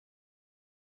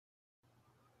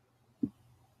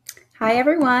Hi,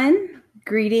 everyone.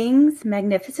 Greetings,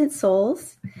 magnificent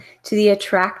souls, to the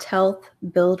Attract Health,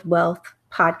 Build Wealth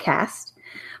podcast,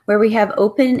 where we have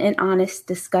open and honest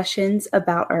discussions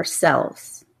about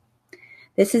ourselves.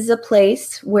 This is a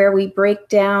place where we break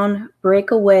down, break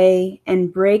away,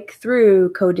 and break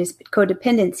through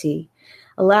codependency,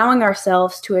 allowing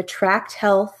ourselves to attract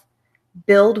health,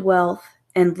 build wealth,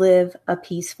 and live a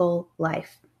peaceful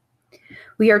life.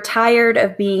 We are tired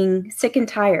of being sick and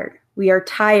tired. We are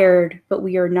tired, but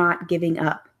we are not giving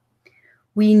up.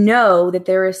 We know that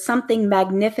there is something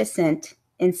magnificent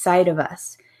inside of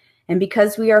us. And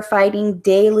because we are fighting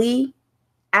daily,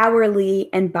 hourly,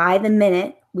 and by the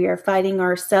minute, we are fighting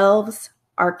ourselves,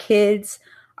 our kids,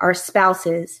 our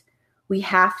spouses. We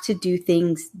have to do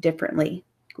things differently.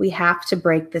 We have to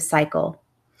break the cycle.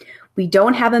 We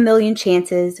don't have a million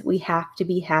chances. We have to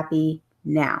be happy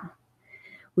now.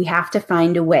 We have to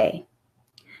find a way.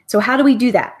 So how do we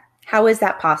do that? How is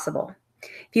that possible?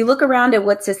 If you look around at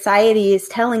what society is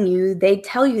telling you, they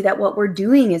tell you that what we're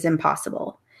doing is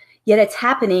impossible. Yet it's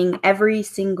happening every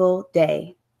single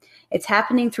day. It's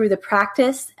happening through the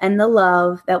practice and the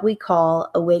love that we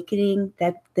call awakening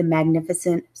the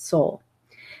magnificent soul.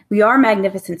 We are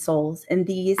magnificent souls, and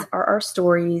these are our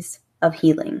stories of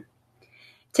healing.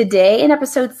 Today, in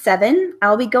episode 7,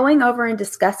 I'll be going over and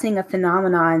discussing a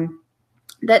phenomenon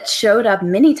that showed up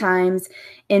many times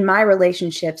in my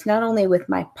relationships, not only with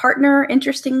my partner,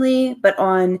 interestingly, but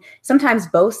on sometimes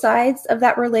both sides of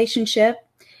that relationship,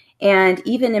 and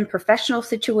even in professional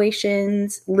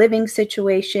situations, living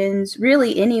situations,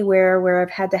 really anywhere where I've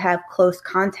had to have close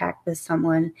contact with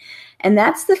someone. And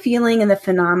that's the feeling and the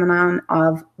phenomenon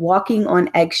of walking on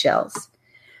eggshells,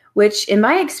 which in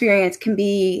my experience can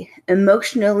be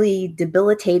emotionally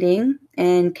debilitating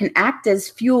and can act as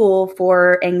fuel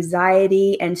for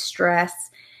anxiety and stress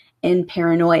and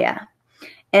paranoia.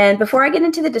 And before I get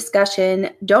into the discussion,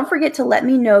 don't forget to let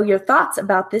me know your thoughts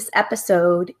about this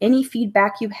episode, any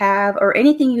feedback you have, or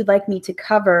anything you'd like me to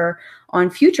cover on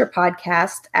future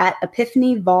podcasts at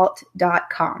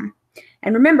epiphanyvault.com.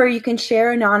 And remember, you can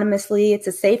share anonymously. It's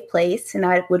a safe place, and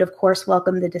I would, of course,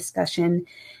 welcome the discussion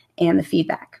and the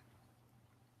feedback.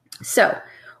 So,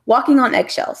 walking on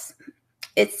eggshells.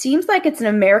 It seems like it's an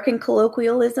American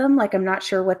colloquialism, like I'm not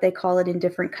sure what they call it in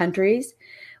different countries,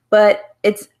 but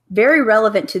it's very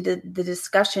relevant to the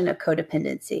discussion of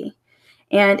codependency.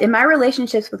 And in my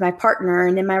relationships with my partner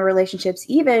and in my relationships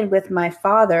even with my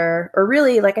father, or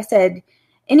really, like I said,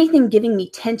 anything giving me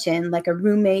tension, like a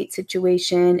roommate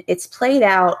situation, it's played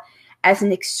out as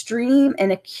an extreme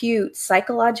and acute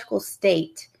psychological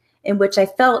state in which I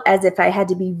felt as if I had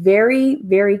to be very,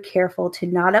 very careful to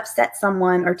not upset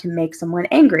someone or to make someone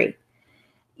angry.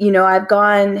 I've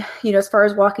gone, as far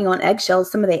as walking on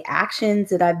eggshells, some of the actions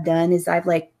that I've done is I've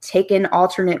taken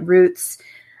alternate routes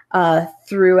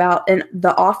throughout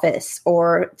the office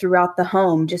or throughout the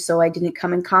home, just so I didn't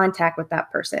come in contact with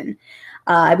that person.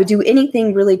 I would do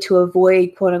anything really to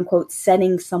avoid, quote unquote,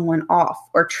 setting someone off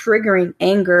or triggering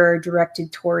anger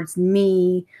directed towards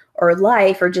me or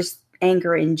life, or just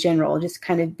anger in general, just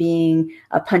kind of being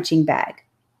a punching bag.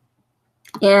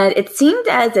 And it seemed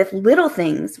as if little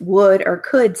things would or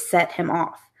could set him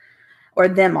off or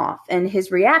them off. And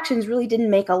his reactions really didn't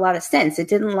make a lot of sense. It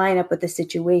didn't line up with the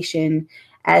situation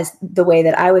as the way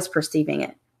that I was perceiving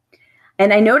it.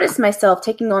 And I noticed myself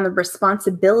taking on the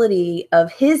responsibility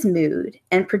of his mood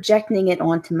and projecting it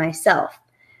onto myself.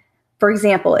 For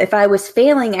example, if I was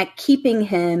failing at keeping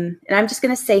him, and I'm just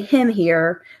going to say him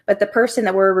here, but the person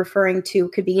that we're referring to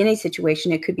could be any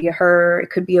situation. It could be a her,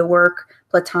 it could be a work,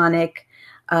 platonic,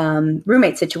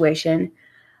 roommate situation.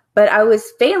 But I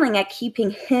was failing at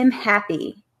keeping him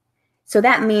happy. So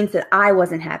that means that I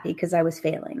wasn't happy because I was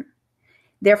failing.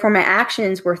 Therefore, my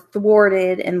actions were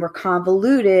thwarted and were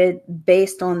convoluted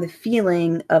based on the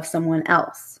feeling of someone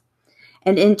else.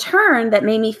 And in turn, that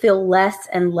made me feel less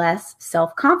and less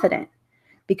self-confident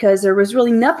because there was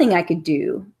really nothing I could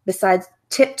do besides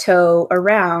tiptoe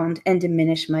around and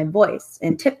diminish my voice.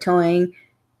 And tiptoeing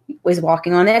was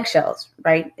walking on eggshells,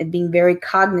 right? And being very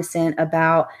cognizant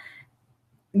about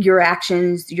your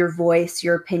actions, your voice,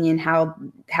 your opinion, how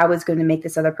it's going to make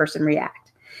this other person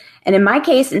react. And in my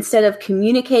case, instead of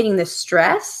communicating the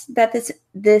stress that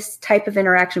this type of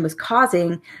interaction was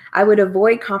causing, I would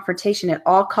avoid confrontation at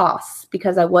all costs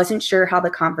because I wasn't sure how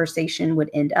the conversation would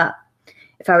end up.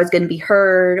 If I was going to be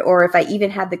heard, or if I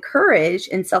even had the courage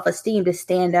and self-esteem to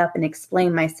stand up and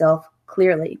explain myself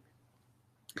clearly.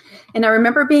 And I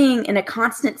remember being in a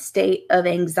constant state of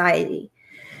anxiety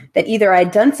that either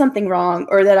I'd done something wrong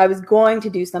or that I was going to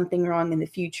do something wrong in the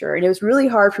future. And it was really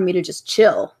hard for me to just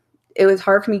chill. It was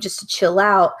hard for me just to chill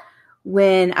out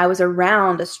when I was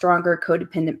around a stronger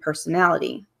codependent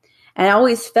personality. And I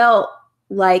always felt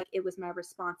like it was my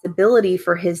responsibility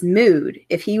for his mood.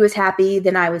 If he was happy,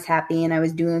 then I was happy and I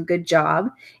was doing a good job.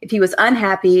 If he was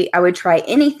unhappy, I would try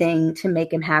anything to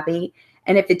make him happy.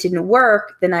 And if it didn't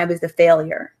work, then I was the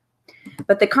failure.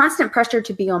 But the constant pressure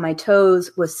to be on my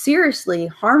toes was seriously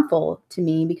harmful to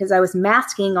me because I was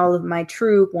masking all of my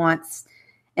true wants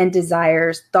and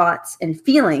desires, thoughts, and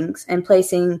feelings, and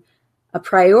placing a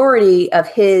priority of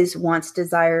his wants,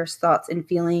 desires, thoughts, and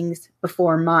feelings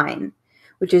before mine,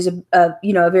 which is a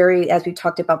very, as we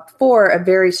talked about before, a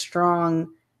very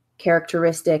strong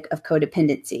characteristic of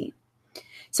codependency.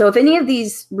 So if any of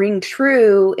these ring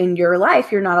true in your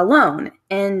life, you're not alone.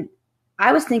 And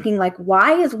I was thinking, like,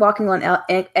 why is walking on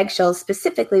eggshells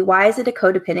specifically, why is it a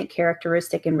codependent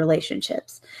characteristic in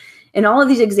relationships? In all of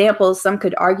these examples, some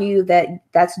could argue that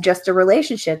that's just a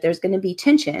relationship. There's going to be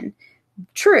tension.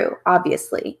 True,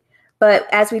 obviously. But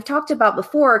as we've talked about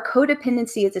before,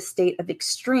 codependency is a state of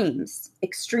extremes,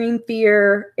 extreme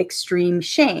fear, extreme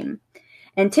shame.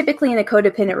 And typically in a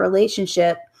codependent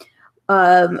relationship,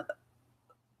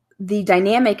 the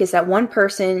dynamic is that one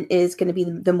person is going to be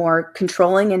the more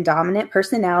controlling and dominant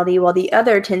personality, while the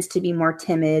other tends to be more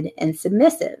timid and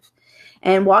submissive.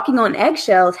 And walking on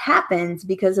eggshells happens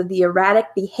because of the erratic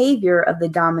behavior of the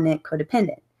dominant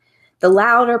codependent. The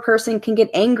louder person can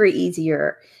get angry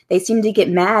easier. They seem to get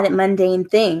mad at mundane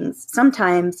things.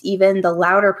 Sometimes even the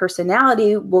louder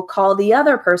personality will call the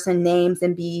other person names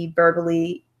and be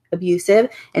verbally abusive,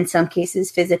 in some cases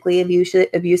physically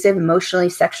abusive, emotionally,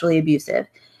 sexually abusive.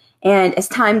 And as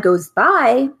time goes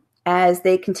by, as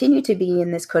they continue to be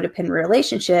in this codependent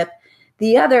relationship,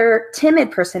 the other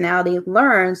timid personality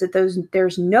learns that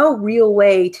there's no real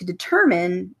way to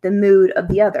determine the mood of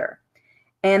the other.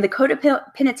 And the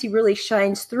codependency really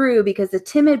shines through because the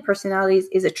timid personality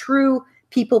is a true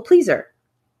people pleaser.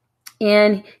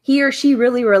 And he or she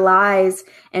really relies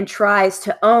and tries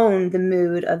to own the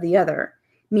mood of the other,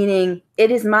 meaning it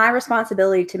is my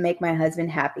responsibility to make my husband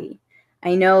happy.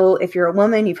 I know if you're a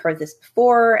woman, you've heard this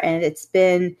before, and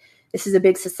this is a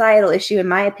big societal issue in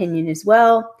my opinion as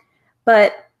well.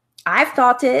 But I've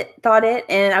thought it,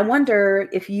 and I wonder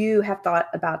if you have thought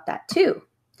about that too.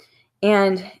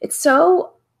 And it's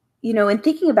so, in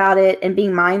thinking about it and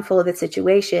being mindful of the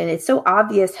situation, it's so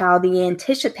obvious how the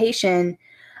anticipation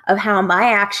of how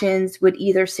my actions would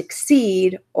either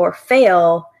succeed or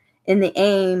fail in the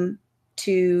aim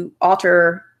to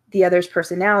alter the other's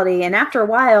personality. And after a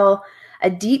while, a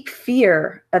deep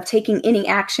fear of taking any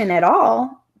action at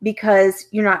all because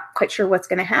you're not quite sure what's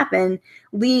going to happen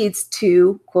leads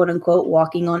to, quote unquote,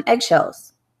 walking on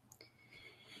eggshells.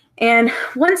 And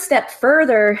one step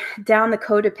further down the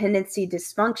codependency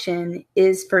dysfunction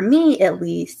is, for me at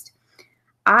least,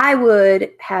 I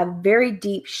would have very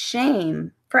deep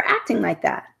shame for acting like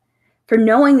that, for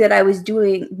knowing that I was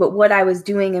doing, but what I was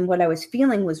doing and what I was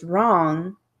feeling was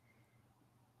wrong.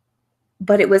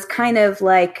 But it was kind of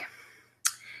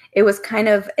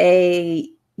a,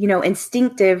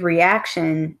 instinctive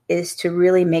reaction is to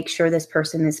really make sure this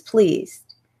person is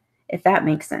pleased, if that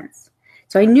makes sense.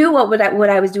 So I knew what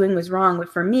I was doing was wrong,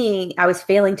 but for me, I was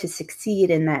failing to succeed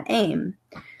in that aim.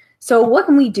 So what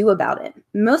can we do about it?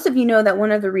 Most of you know that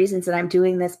one of the reasons that I'm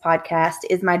doing this podcast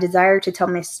is my desire to tell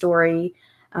my story,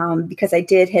 because I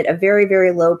did hit a very,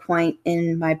 very low point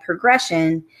in my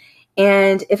progression.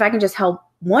 And if I can just help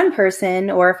one person,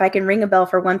 or if I can ring a bell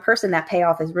for one person, that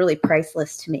payoff is really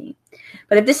priceless to me.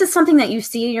 But if this is something that you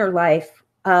see in your life,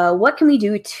 what can we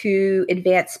do to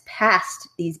advance past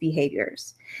these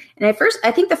behaviors? And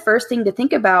I think the first thing to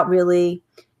think about really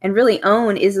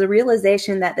own is the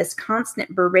realization that this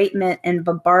constant beratement and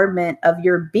bombardment of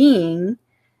your being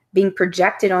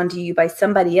projected onto you by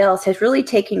somebody else has really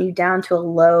taken you down to a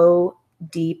low,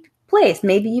 deep place,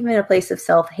 maybe even a place of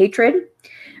self-hatred.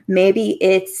 Maybe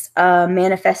it's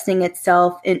manifesting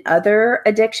itself in other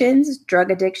addictions, drug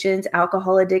addictions,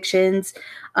 alcohol addictions,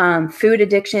 food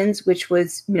addictions, which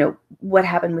was, what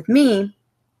happened with me.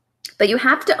 But you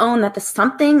have to own that the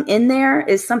something in there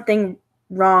is something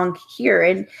wrong here.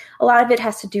 And a lot of it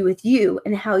has to do with you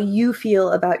and how you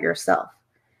feel about yourself.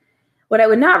 What I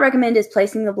would not recommend is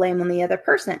placing the blame on the other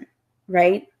person,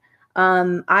 right?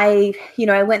 I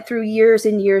went through years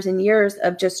and years and years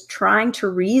of just trying to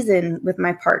reason with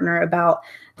my partner about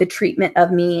the treatment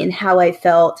of me and how I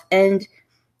felt, and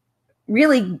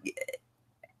really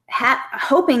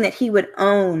hoping that he would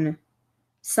own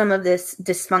some of this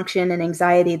dysfunction and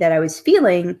anxiety that I was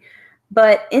feeling.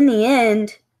 But in the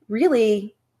end,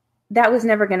 really, that was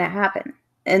never going to happen,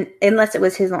 and unless it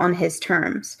was on his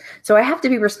terms. So I have to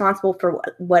be responsible for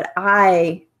what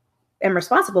I am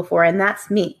responsible for, and that's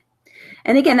me.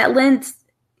 And again, that lends,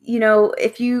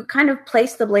 if you kind of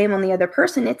place the blame on the other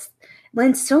person, it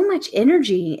lends so much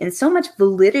energy and so much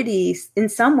validity in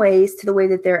some ways to the way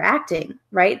that they're acting,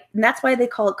 right? And that's why they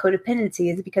call it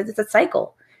codependency, is because it's a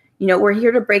cycle. We're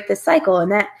here to break this cycle,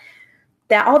 and that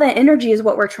all that energy is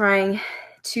what we're trying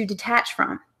to detach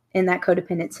from in that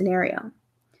codependent scenario.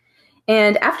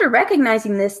 And after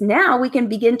recognizing this, now we can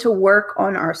begin to work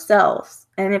on ourselves.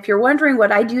 And if you're wondering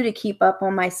what I do to keep up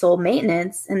on my soul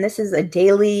maintenance, and this is a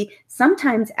daily,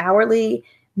 sometimes hourly,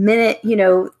 minute,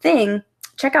 thing,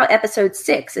 check out episode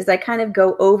 6 as I kind of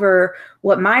go over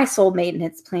what my soul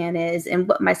maintenance plan is and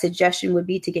what my suggestion would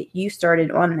be to get you started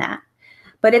on that.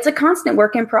 But it's a constant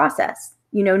work in process.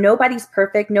 Nobody's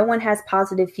perfect. No one has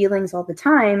positive feelings all the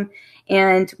time.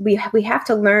 And we have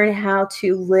to learn how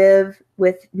to live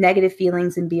with negative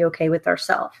feelings and be okay with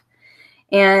ourselves.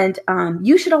 And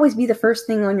you should always be the first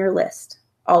thing on your list,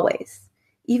 always,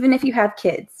 even if you have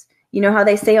kids. You know how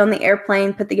they say on the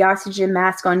airplane, put the oxygen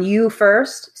mask on you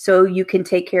first so you can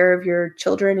take care of your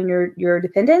children and your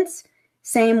dependents?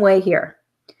 Same way here.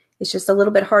 It's just a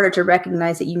little bit harder to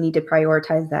recognize that you need to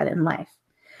prioritize that in life.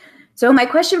 So my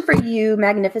question for you,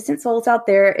 magnificent souls out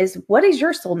there, is what is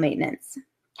your soul maintenance?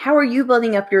 How are you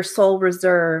building up your soul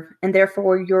reserve and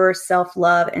therefore your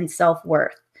self-love and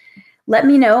self-worth? Let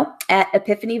me know at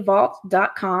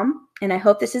epiphanyvault.com. And I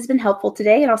hope this has been helpful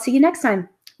today. And I'll see you next time.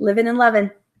 Livin' and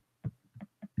lovin'.